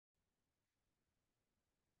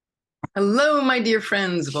Hello, my dear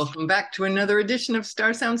friends. Welcome back to another edition of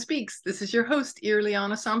Star Sound Speaks. This is your host,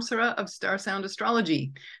 Irliana Samsara of Star Sound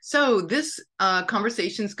Astrology. So this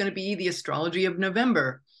conversation is going to be the astrology of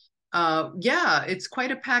November. Yeah, it's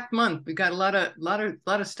quite a packed month. We've got a lot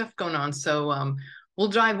of stuff going on. So we'll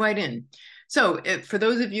dive right in. So for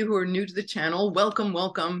those of you who are new to the channel,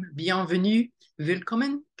 welcome, bienvenue,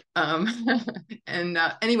 willkommen. Um, and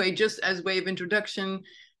anyway, just as way of introduction,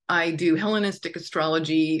 I do Hellenistic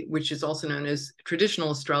astrology, which is also known as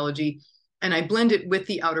traditional astrology, and I blend it with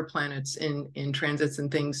the outer planets in transits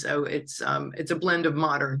and things. So it's a blend of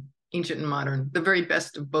modern, ancient and modern, the very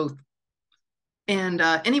best of both. And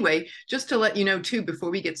anyway, just to let you know too, before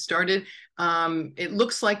we get started, it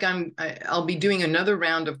looks like I'll be doing another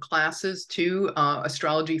round of classes too,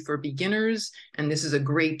 astrology for beginners. And this is a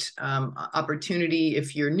great opportunity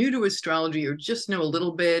if you're new to astrology or just know a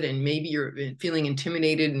little bit, and maybe you're feeling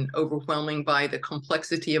intimidated and overwhelming by the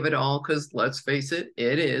complexity of it all, because let's face it,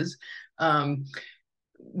 it is.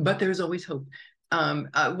 But there's always hope.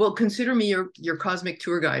 Well, consider me your cosmic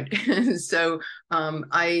tour guide. So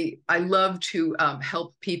I love to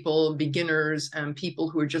help people, beginners, and people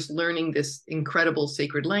who are just learning this incredible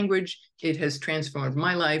sacred language. It has transformed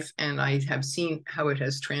my life, and I have seen how it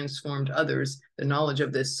has transformed others, the knowledge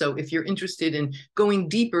of this. So if you're interested in going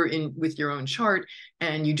deeper in with your own chart,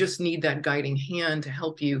 and you just need that guiding hand to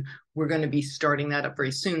help you, we're going to be starting that up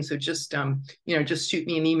very soon. So just just shoot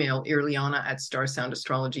me an email,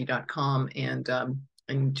 irliana@starsoundastrology.com, and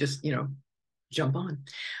just jump on.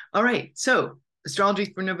 All right, so astrology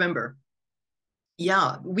for November.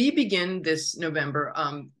 Yeah, we begin this November.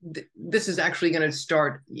 This is actually going to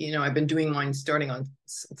start. I've been doing mine starting on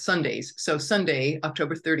Sundays. So Sunday,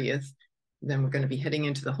 October 30th. Then we're going to be heading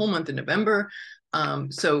into the whole month of November.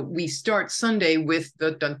 So we start Sunday with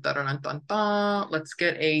the dun dun dun dun dun. Let's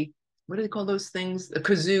get what do they call those things? A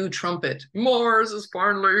kazoo trumpet. Mars is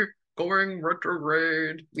finally going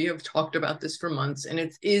retrograde. We have talked about this for months, and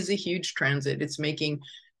it is a huge transit. It's making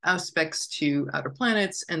aspects to outer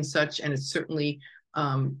planets and such, and it's certainly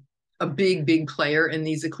a big player in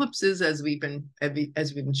these eclipses, as we've been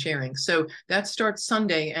sharing. So that starts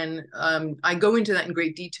Sunday, and I go into that in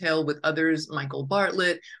great detail with others. Michael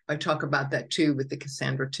Bartlett, I talk about that too with the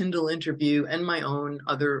Cassandra Tyndall interview and my own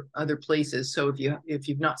other places. So if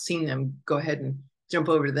you've not seen them, go ahead and jump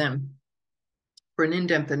over to them for an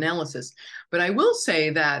in-depth analysis. But I will say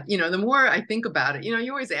that, the more I think about it,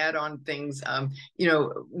 you always add on things,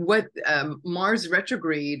 what Mars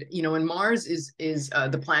retrograde, and Mars is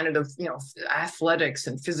the planet of, athletics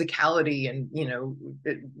and physicality and,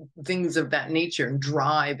 things of that nature, and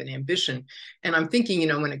drive and ambition. And I'm thinking,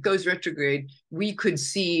 when it goes retrograde, we could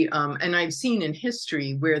see, and I've seen in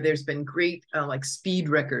history where there's been great like speed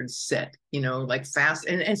records set, like fast,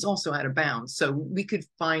 and it's also out of bounds. So we could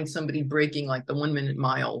find somebody breaking like the 1 minute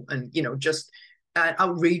mile, and just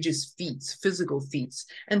outrageous feats, physical feats,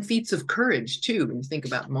 and feats of courage too, when you think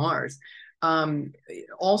about Mars.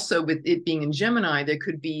 Also, with it being in Gemini, there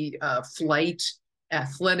could be flight,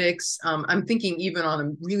 athletics. I'm thinking even on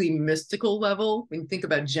a really mystical level, when you think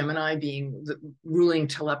about Gemini being ruling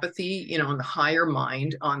telepathy, on the higher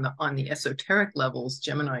mind, on the esoteric levels,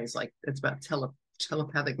 Gemini is like, it's about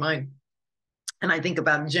telepathic mind. And I think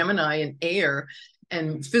about Gemini and air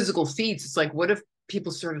and physical feats. It's like, what if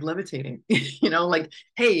people started levitating? Like,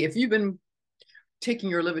 hey, if you've been taking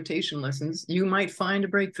your levitation lessons, you might find a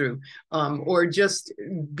breakthrough, or just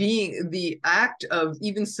being the act of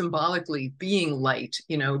even symbolically being light,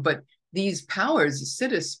 but these powers,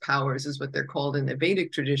 siddhis powers is what they're called in the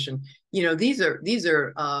Vedic tradition. These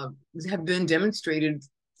have been demonstrated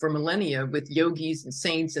for millennia with yogis and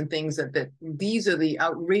saints and things that these are the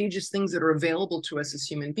outrageous things that are available to us as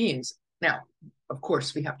human beings. Now, of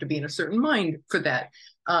course, we have to be in a certain mind for that.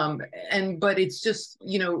 But it's just,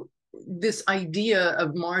 this idea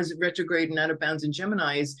of Mars retrograde and out of bounds in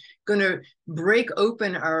Gemini is going to break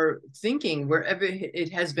open our thinking wherever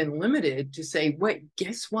it has been limited, to say, wait,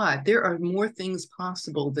 guess what? There are more things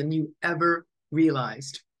possible than you ever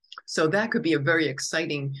realized. So that could be a very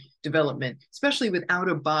exciting development, especially with out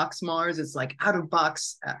of box Mars. It's like out of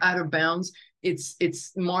box, out of bounds.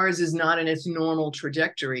 It's Mars is not in its normal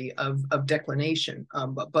trajectory of declination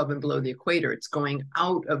above and below the equator. It's going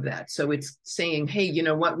out of that. So it's saying, hey, you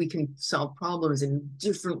know what? We can solve problems in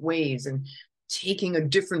different ways, and taking a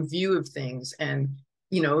different view of things. And,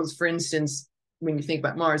 for instance, when you think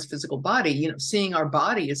about Mars' physical body, seeing our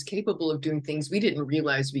body is capable of doing things we didn't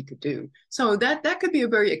realize we could do. So that could be a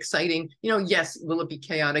very exciting, yes, will it be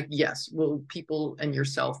chaotic? Yes. Will people and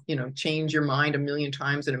yourself, change your mind a million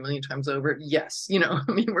times and a million times over? Yes.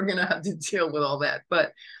 We're going to have to deal with all that,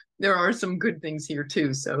 but there are some good things here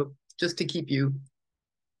too. So just to keep you,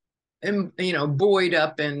 buoyed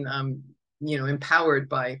up and empowered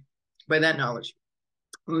by that knowledge.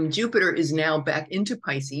 Jupiter is now back into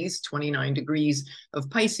Pisces, 29 degrees of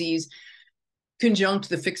Pisces, conjunct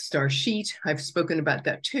the fixed star sheet. I've spoken about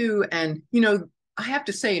that too. And, I have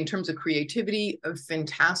to say, in terms of creativity,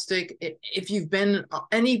 fantastic. If you've been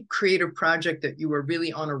any creative project that you were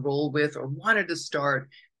really on a roll with or wanted to start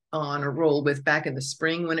on a roll with back in the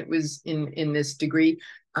spring when it was in this degree,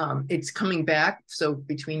 it's coming back. So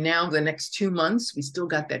between now and the next 2 months, we still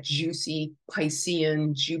got that juicy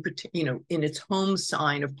Piscean Jupiter, in its home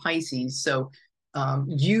sign of Pisces. So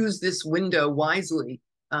use this window wisely.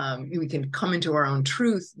 We can come into our own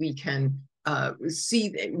truth. We can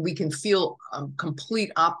we can feel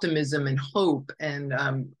complete optimism and hope, and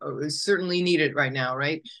certainly needed right now,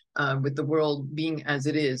 right? With the world being as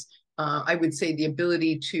it is. I would say the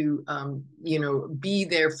ability to, be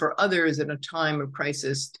there for others at a time of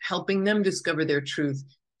crisis, helping them discover their truth,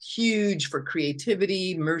 huge for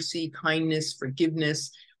creativity, mercy, kindness,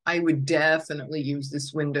 forgiveness. I would definitely use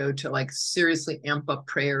this window to seriously amp up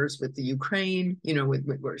prayers with the Ukraine, with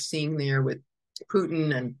what we're seeing there with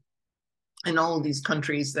Putin and all of these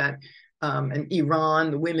countries that, and Iran,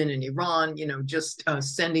 the women in Iran, just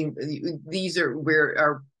sending, these are where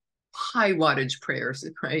our high wattage prayers,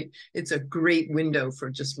 right? It's a great window for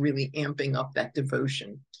just really amping up that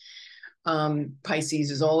devotion. Pisces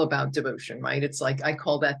is all about devotion, right? It's like, I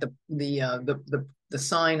call that the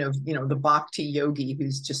sign of, the bhakti yogi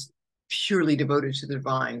who's just purely devoted to the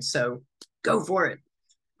divine. So go for it.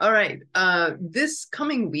 All right. This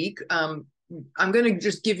coming week, I'm going to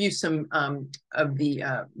just give you some of the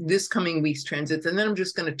this coming week's transits, and then I'm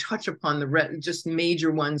just going to touch upon the just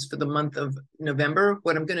major ones for the month of November.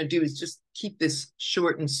 What I'm going to do is just keep this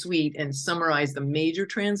short and sweet and summarize the major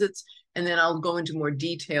transits, and then I'll go into more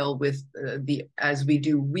detail with as we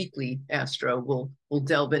do weekly astro, we'll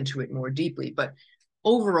delve into it more deeply. But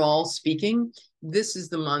overall speaking, this is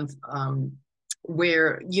the month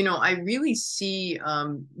where, I really see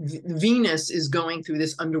Venus is going through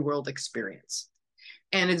this underworld experience.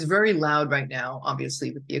 And it's very loud right now, obviously,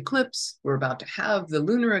 with the eclipse. We're about to have the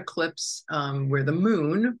lunar eclipse where the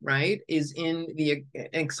moon, right, is in the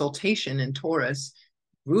exaltation in Taurus,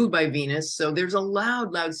 ruled by Venus. So there's a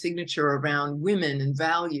loud signature around women and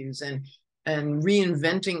values and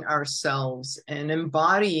reinventing ourselves and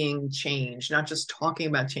embodying change, not just talking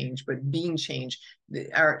about change, but being change.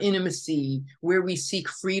 Our intimacy, where we seek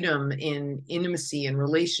freedom in intimacy and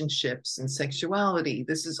relationships and sexuality.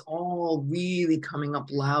 This is all really coming up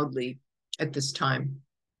loudly at this time.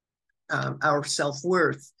 Our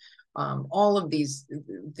self-worth, all of these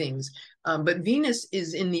things. But Venus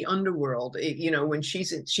is in the underworld, when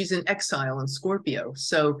she's in exile in Scorpio.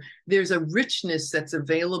 So there's a richness that's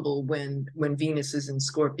available when Venus is in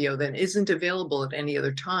Scorpio that isn't available at any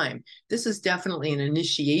other time. This is definitely an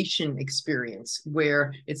initiation experience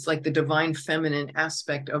where it's like the divine feminine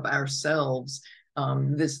aspect of ourselves.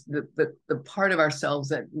 The part of ourselves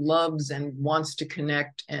that loves and wants to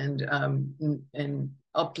connect and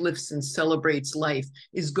uplifts and celebrates life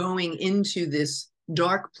is going into this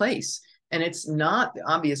dark place. And it's not,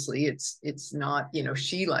 obviously, it's not,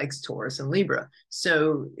 she likes Taurus and Libra.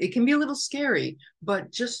 So it can be a little scary,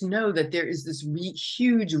 but just know that there is this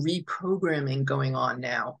huge reprogramming going on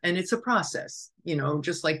now. And it's a process,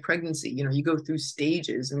 just like pregnancy, you go through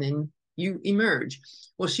stages and then you emerge.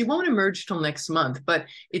 Well, she won't emerge till next month, but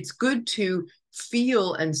it's good to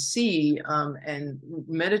feel and see and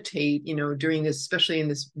meditate, during this, especially in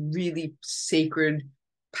this really sacred,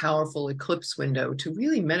 powerful eclipse window, to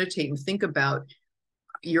really meditate and think about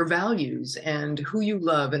your values and who you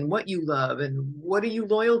love and what are you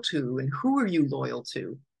loyal to and who are you loyal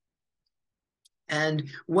to, and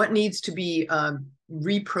what needs to be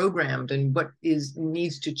reprogrammed and what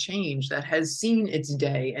needs to change that has seen its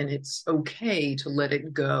day, and it's okay to let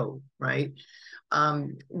it go, right?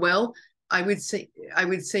 Well, I would say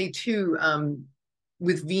too,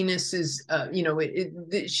 with Venus's,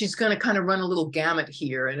 she's going to kind of run a little gamut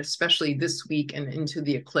here, and especially this week and into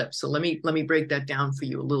the eclipse. So let me break that down for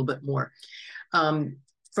you a little bit more.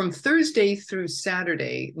 From Thursday through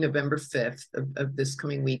Saturday, November 5th of this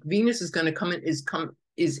coming week, Venus is going to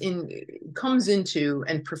comes into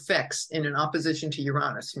and perfects in an opposition to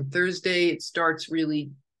Uranus. From Thursday, it starts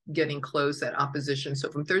really getting close, that opposition. So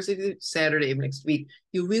from Thursday to Saturday of next week,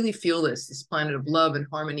 you'll really feel this planet of love and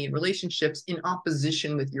harmony and relationships in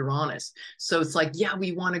opposition with Uranus. So it's like, yeah,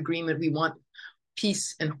 we want agreement, we want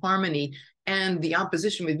peace and harmony. And the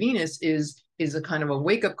opposition with Venus is a kind of a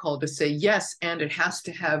wake-up call to say yes, and it has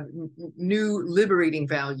to have new liberating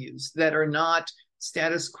values that are not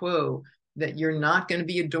status quo, that you're not going to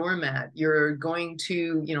be a doormat. You're going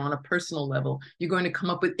to, on a personal level, you're going to come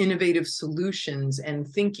up with innovative solutions and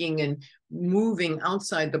thinking and moving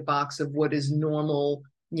outside the box of what is normal,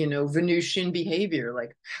 Venusian behavior.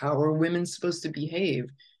 Like, how are women supposed to behave?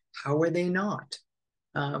 How are they not?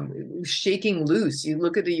 Shaking loose. You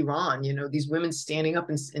look at Iran, these women standing up,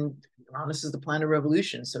 and Uranus is the planet of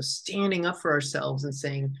revolution. So standing up for ourselves and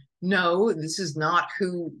saying, no, this is not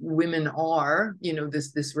who women are,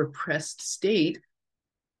 this repressed state,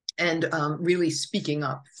 and really speaking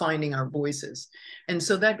up, finding our voices. And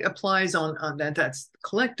so that applies on that. That's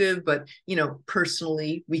collective, but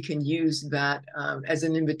personally, we can use that as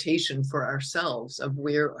an invitation for ourselves of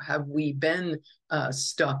where have we been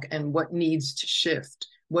stuck, and what needs to shift,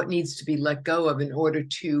 what needs to be let go of in order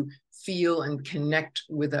to feel and connect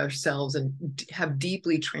with ourselves and have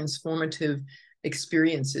deeply transformative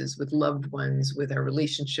experiences with loved ones, with our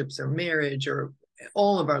relationships or marriage, or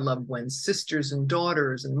all of our loved ones, sisters and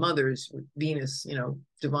daughters and mothers. Venus,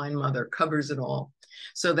 divine mother, covers it all.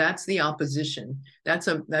 So that's the opposition. That's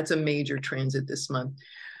a major transit this month.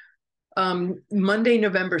 Monday,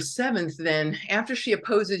 November 7th, then, after she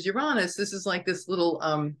opposes Uranus, this is like this little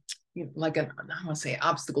like I don't want to say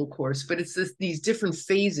obstacle course, but it's these different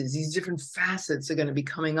phases, these different facets are going to be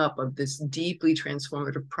coming up of this deeply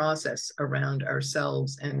transformative process around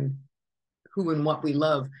ourselves and who and what we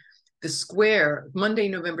love. The square, Monday,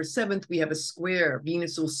 November 7th, we have a square.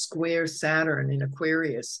 Venus will square Saturn in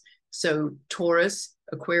Aquarius. So Taurus,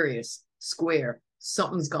 Aquarius, square.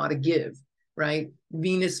 Something's got to give, right?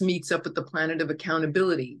 Venus meets up with the planet of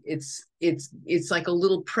accountability. It's like a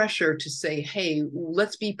little pressure to say, hey,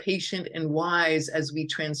 let's be patient and wise as we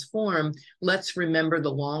transform. Let's remember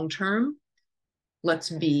the long term. Let's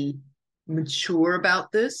be mature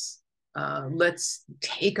about this. Let's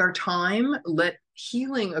take our time. Let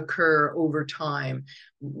healing occur over time.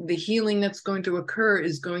 The healing that's going to occur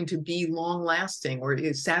is going to be long lasting, or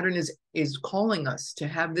Saturn is calling us to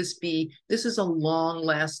have this is a long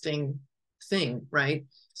lasting thing, right?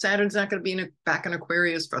 Saturn's not going to be back in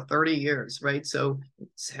Aquarius for 30 years, right? So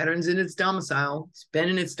Saturn's in its domicile. It's been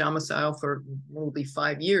in its domicile for will be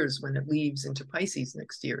 5 years when it leaves into Pisces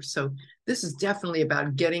next year. So this is definitely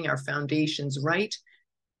about getting our foundations right,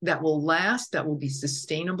 that will last, that will be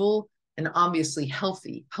sustainable, and obviously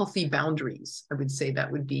healthy boundaries. I would say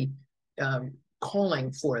that would be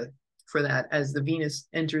calling for that as the Venus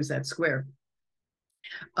enters that square.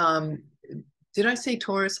 Did I say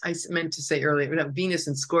Taurus? I meant to say earlier, Venus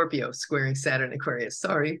and Scorpio squaring Saturn Aquarius.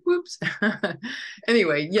 Sorry, whoops.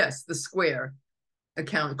 Anyway, yes, the square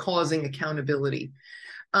causing accountability.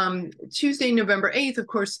 Tuesday, November 8th, of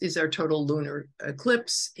course, is our total lunar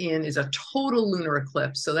eclipse, and is a total lunar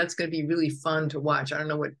eclipse. So that's going to be really fun to watch. I don't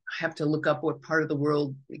know I have to look up what part of the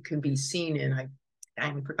world it could be seen in.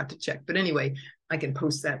 I forgot to check. But anyway, I can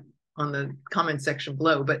post that on the comment section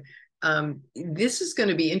below. But this is going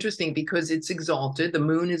to be interesting because it's exalted. The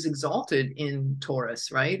moon is exalted in Taurus,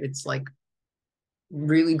 right? It's like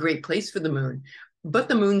really great place for the moon, but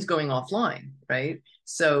the moon's going offline, right?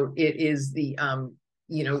 So it is the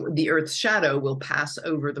Earth's shadow will pass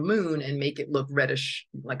over the moon and make it look reddish,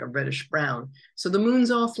 like a reddish brown. So the moon's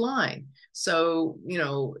offline. So,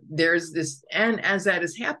 there's this, and as that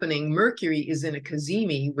is happening, Mercury is in a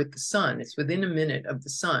cazimi with the sun. It's within a minute of the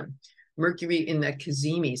sun. Mercury in that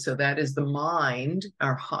cazimi. So that is the mind,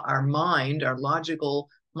 our mind, our logical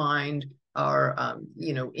mind, are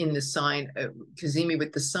in the sign cazimi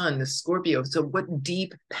with the sun, the Scorpio. So what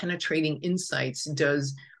deep penetrating insights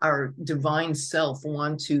does our divine self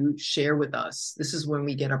want to share with us? This is when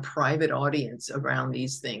we get a private audience around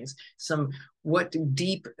these things. What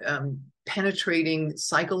deep penetrating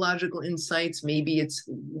psychological insights. Maybe it's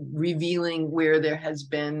revealing where there has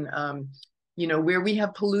been where we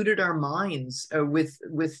have polluted our minds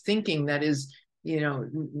with thinking that is,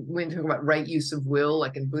 when you talk about right use of will,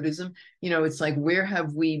 like in Buddhism, it's like, where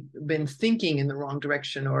have we been thinking in the wrong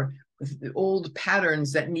direction, or the old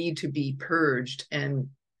patterns that need to be purged? And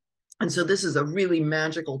so this is a really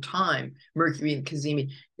magical time, Mercury and cazimi.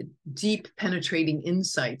 Deep penetrating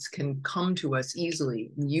insights can come to us easily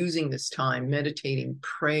using this time, meditating,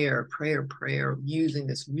 prayer, using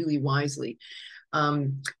this really wisely.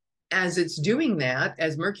 As it's doing that,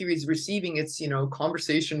 as Mercury is receiving its,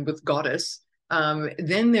 conversation with Goddess,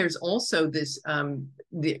 then there's also this,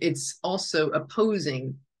 it's also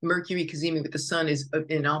opposing. Mercury cazimi with the sun is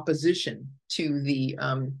in opposition to the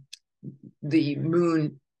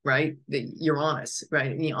moon, right? The Uranus,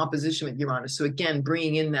 right? In the opposition with Uranus. So again,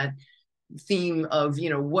 bringing in that theme of, you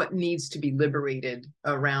know, what needs to be liberated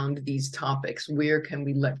around these topics. Where can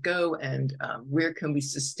we let go, and where can we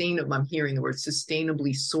I'm hearing the word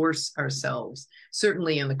sustainably source ourselves.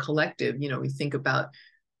 Certainly in the collective, you know, we think about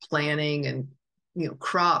planning and, you know,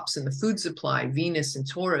 crops and the food supply, Venus and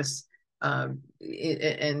Taurus, and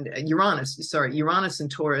Uranus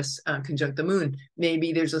and Taurus conjunct the moon.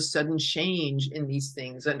 Maybe there's a sudden change in these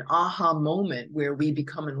things, an aha moment where we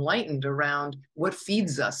become enlightened around what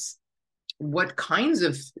feeds us, what kinds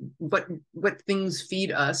of what things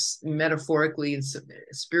feed us metaphorically and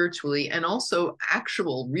spiritually, and also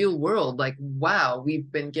actual real world. Like, wow,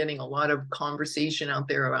 we've been getting a lot of conversation out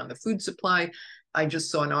there around the food supply. I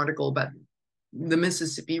just saw an article about the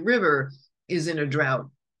Mississippi River is in a drought,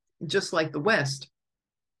 just like the West.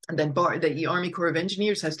 And then the Army Corps of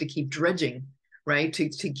Engineers has to keep dredging, right, to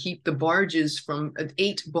keep the barges from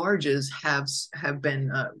 8 barges have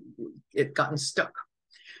been gotten stuck.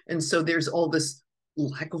 And so there's all this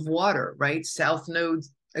lack of water, right? South Node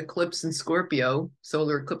eclipse in Scorpio,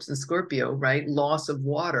 solar eclipse in Scorpio, right? Loss of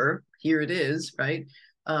water. Here it is, right?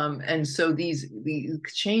 And so these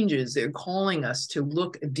changes, they're calling us to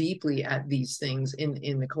look deeply at these things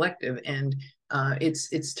in the collective. And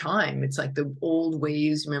it's time. It's like the old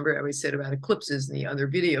ways. Remember, I always said about eclipses in the other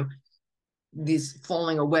video, these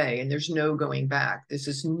falling away, and there's no going back. There's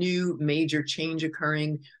this new major change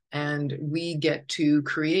occurring, and we get to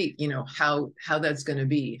create, you know, how that's going to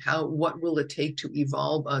be, what will it take to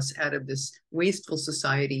evolve us out of this wasteful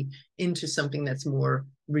society into something that's more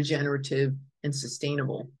regenerative and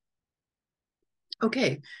sustainable.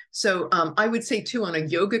 Okay, so I would say too, on a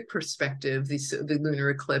yogic perspective, the lunar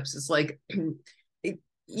eclipse is like,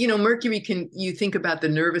 you know, Mercury you think about the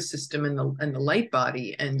nervous system and the light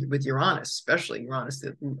body, and with Uranus, especially Uranus,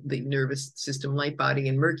 the nervous system, light body,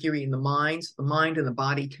 and Mercury in the mind and the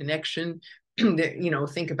body connection. You know,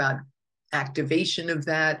 think about activation of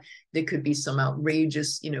that. There could be some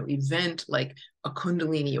outrageous, you know, event like a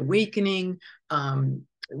Kundalini awakening.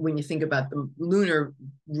 When you think about the lunar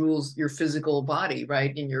rules your physical body,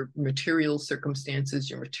 right, in your material circumstances,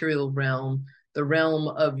 your material realm, the realm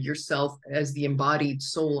of yourself as the embodied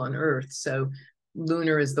soul on earth. So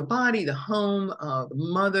lunar is the body, the home, the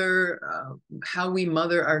mother, how we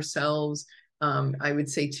mother ourselves. I would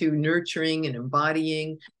say too, nurturing and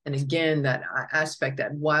embodying. And again, that aspect,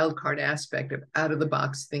 that wild card aspect of out of the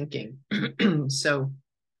box thinking. So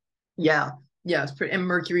yeah, it's pretty, and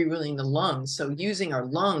Mercury ruling the lungs. So using our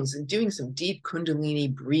lungs and doing some deep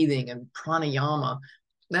Kundalini breathing and pranayama,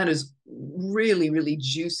 that is really, really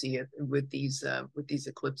juicy with these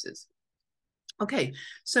eclipses. Okay,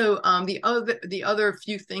 so the other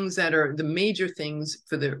few things that are the major things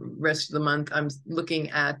for the rest of the month, I'm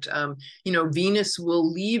looking at, you know, Venus will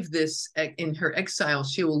leave this in her exile.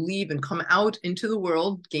 She will leave and come out into the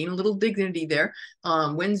world, gain a little dignity there,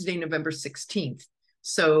 Wednesday, November 16th.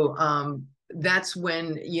 So that's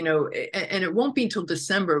when, you know, and it won't be until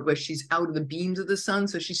December where she's out of the beams of the sun.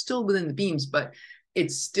 So she's still within the beams, but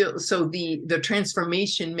it's still, so the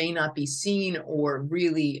transformation may not be seen or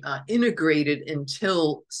really integrated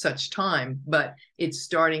until such time, but it's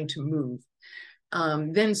starting to move.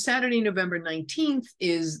 Then Saturday, November 19th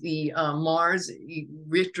is the Mars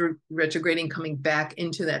retrograding, coming back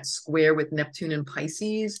into that square with Neptune and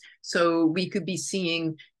Pisces. So we could be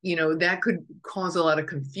seeing, you know, that could cause a lot of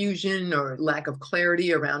confusion or lack of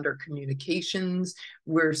clarity around our communications.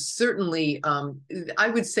 We're certainly, I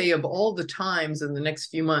would say of all the times in the next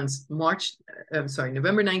few months, November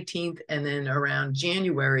 19th, and then around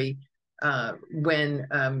January,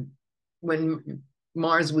 when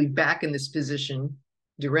Mars will be back in this position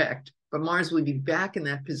direct, but Mars will be back in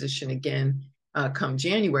that position again come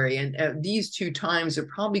January. And these 2 times are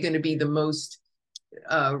probably going to be the most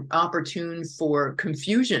opportune for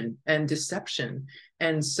confusion and deception.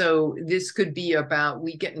 And so this could be about,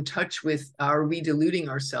 we get in touch with, are we deluding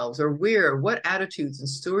ourselves, or what attitudes and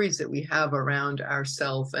stories that we have around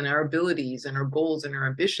ourselves and our abilities and our goals and our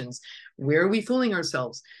ambitions, where are we fooling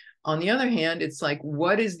ourselves? On the other hand, it's like,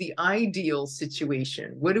 what is the ideal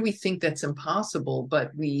situation? What do we think that's impossible,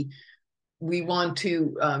 but we want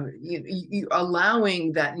to,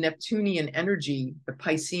 allowing that Neptunian energy, the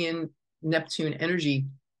Piscean Neptune energy,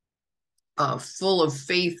 full of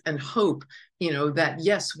faith and hope, you know, that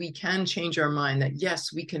yes, we can change our mind, that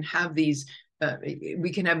yes, we can have these,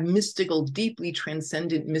 we can have mystical, deeply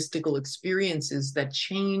transcendent mystical experiences that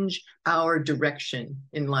change our direction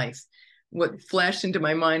in life. What flashed into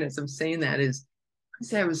my mind as I'm saying that is,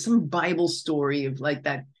 there was some Bible story of like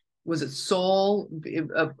that was it Saul?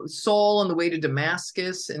 Saul on the way to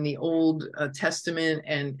Damascus in the Old Testament,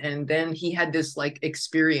 and then he had this like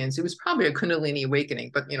experience. It was probably a Kundalini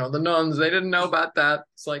awakening, but the nuns, they didn't know about that.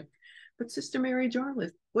 It's like, but Sister Mary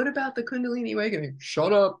Jarlith, what about the Kundalini awakening?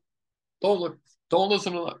 Shut up! Don't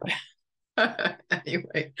listen to that.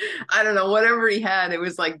 Anyway, I don't know, whatever he had, it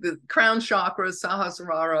was like the crown chakra,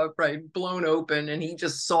 Sahasrara, right, blown open, and he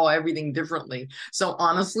just saw everything differently. So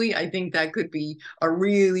honestly, I think that could be a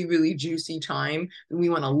really, really juicy time. We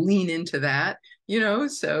want to lean into that,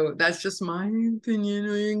 so that's just my opinion.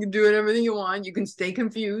 You can do it everything you want. You can stay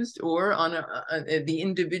confused, or on the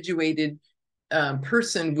individuated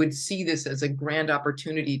person would see this as a grand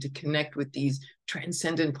opportunity to connect with these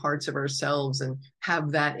transcendent parts of ourselves and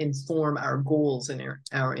have that inform our goals and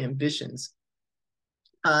our ambitions.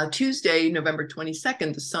 Tuesday, November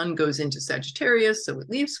 22nd, the sun goes into Sagittarius, so it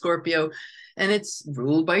leaves Scorpio, and it's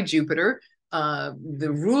ruled by Jupiter.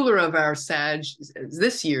 The ruler of our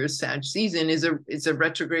this year's Sag season is a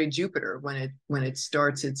retrograde Jupiter when it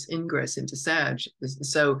starts its ingress into Sag.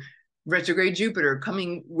 So retrograde Jupiter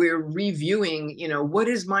coming, we're reviewing, what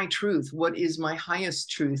is my truth? What is my highest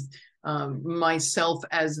truth? Myself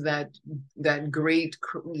as that great,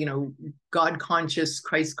 God conscious,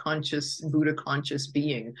 Christ conscious, Buddha conscious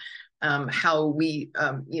being. How do we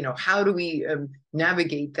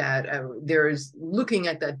navigate that? There's looking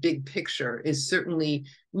at that big picture is certainly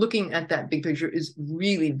looking at that big picture is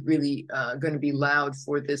really, really going to be loud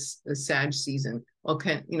for this Sag season.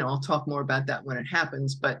 Okay, I'll talk more about that when it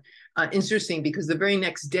happens, but interesting because the very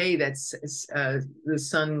next day that's the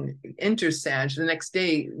sun enters Sag, the next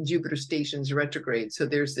day Jupiter stations retrograde. So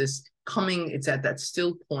there's this coming, it's at that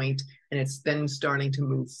still point, and it's then starting to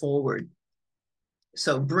move forward.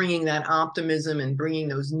 So bringing that optimism and bringing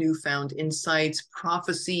those newfound insights,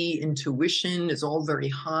 prophecy, intuition is all very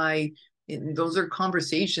high. Those are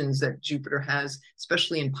conversations that Jupiter has,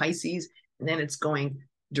 especially in Pisces, and then it's going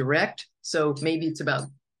direct. So maybe it's about,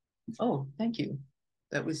 oh, thank you.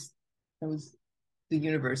 That was the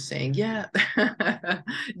universe saying, yeah,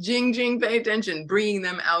 Jing, Jing, pay attention, bringing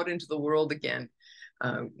them out into the world again.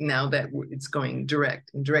 Now that it's going in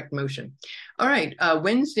direct motion. All right,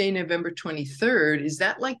 Wednesday, November 23rd, is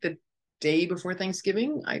that like the day before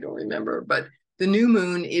Thanksgiving? I don't remember, but the new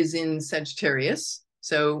moon is in Sagittarius.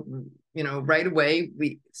 So, right away,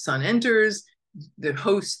 sun enters, the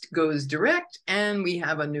host goes direct, and we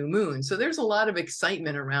have a new moon. So there's a lot of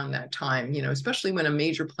excitement around that time, especially when a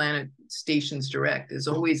major planet stations direct. It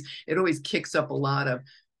always kicks up a lot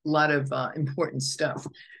of important stuff.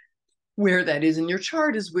 Where that is in your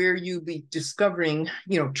chart is where you'll be discovering,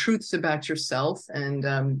 truths about yourself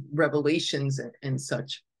and revelations and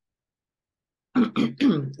such.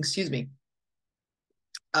 Excuse me.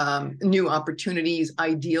 New opportunities,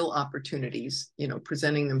 ideal opportunities,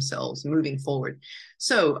 presenting themselves, moving forward.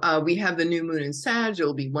 So we have the new moon in Sag.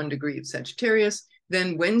 It'll be 1 degree of Sagittarius.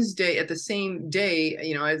 Then Wednesday, at the same day,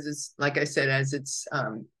 as it's, like I said, as it's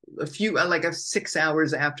a few, 6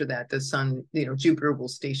 hours after that, the sun, Jupiter will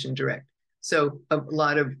station direct. So a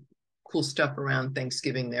lot of cool stuff around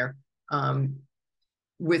Thanksgiving there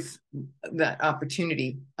with that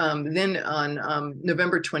opportunity. Then on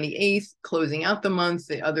November 28th, closing out the month,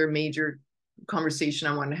 the other major conversation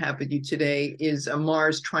I want to have with you today is a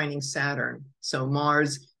Mars trining Saturn. So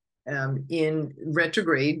Mars in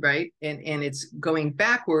retrograde, right? And it's going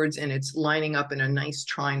backwards, and it's lining up in a nice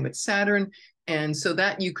trine with Saturn. And so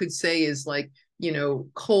that you could say is like, the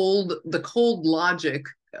cold logic,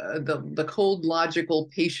 the cold, logical,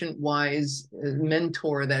 patient-wise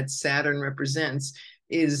mentor that Saturn represents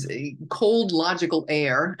is a cold, logical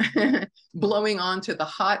air blowing onto the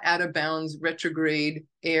hot, out-of-bounds retrograde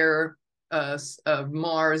air of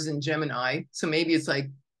Mars and Gemini. So maybe it's like,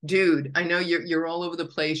 dude, I know you're all over the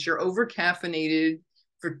place. You're over caffeinated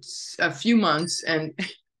for a few months, and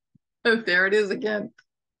oh, there it is again.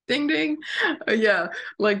 Ding, ding. Yeah,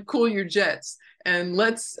 like cool your jets, and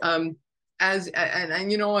let's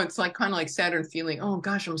it's like kind of like Saturn feeling, oh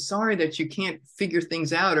gosh, I'm sorry that you can't figure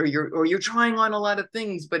things out, or you're trying on a lot of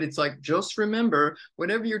things, but it's like, just remember,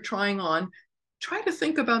 whatever you're trying on, try to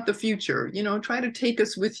think about the future, try to take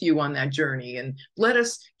us with you on that journey, and let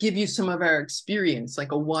us give you some of our experience,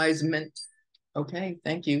 like a wise okay,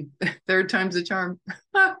 thank you. Third time's a charm.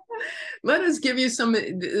 Let us give you some,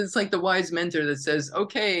 it's like the wise mentor that says,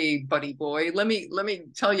 okay, buddy boy, let me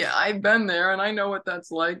tell you, I've been there and I know what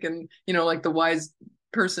that's like. And, like the wise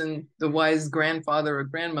person, the wise grandfather or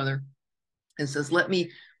grandmother, and says, let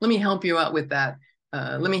me help you out with that.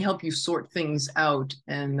 Let me help you sort things out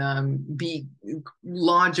and be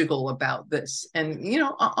logical about this, and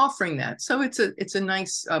offering that. So it's a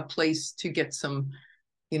nice place to get some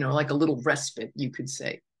like a little respite, you could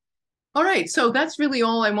say. All right, so that's really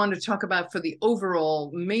all I wanted to talk about for the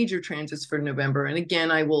overall major transits for November. And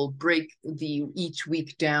again, I will break each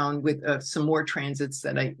week down with some more transits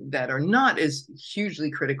that are not as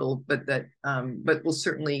hugely critical, but that will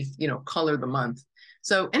certainly color the month.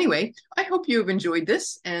 So anyway, I hope you have enjoyed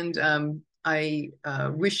this, and I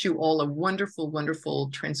wish you all a wonderful,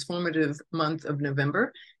 wonderful, transformative month of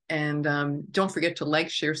November. And don't forget to like,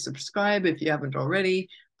 share, subscribe if you haven't already.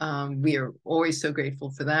 We are always so grateful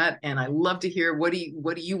for that. And I love to hear what do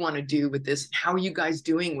you want to do with this? How are you guys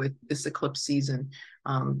doing with this eclipse season?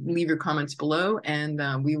 Leave your comments below,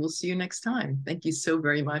 and we will see you next time. Thank you so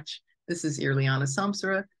very much. This is Irliana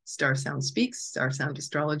Samsara, Star Sound Speaks,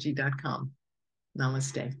 starsoundastrology.com.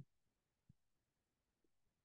 Namaste.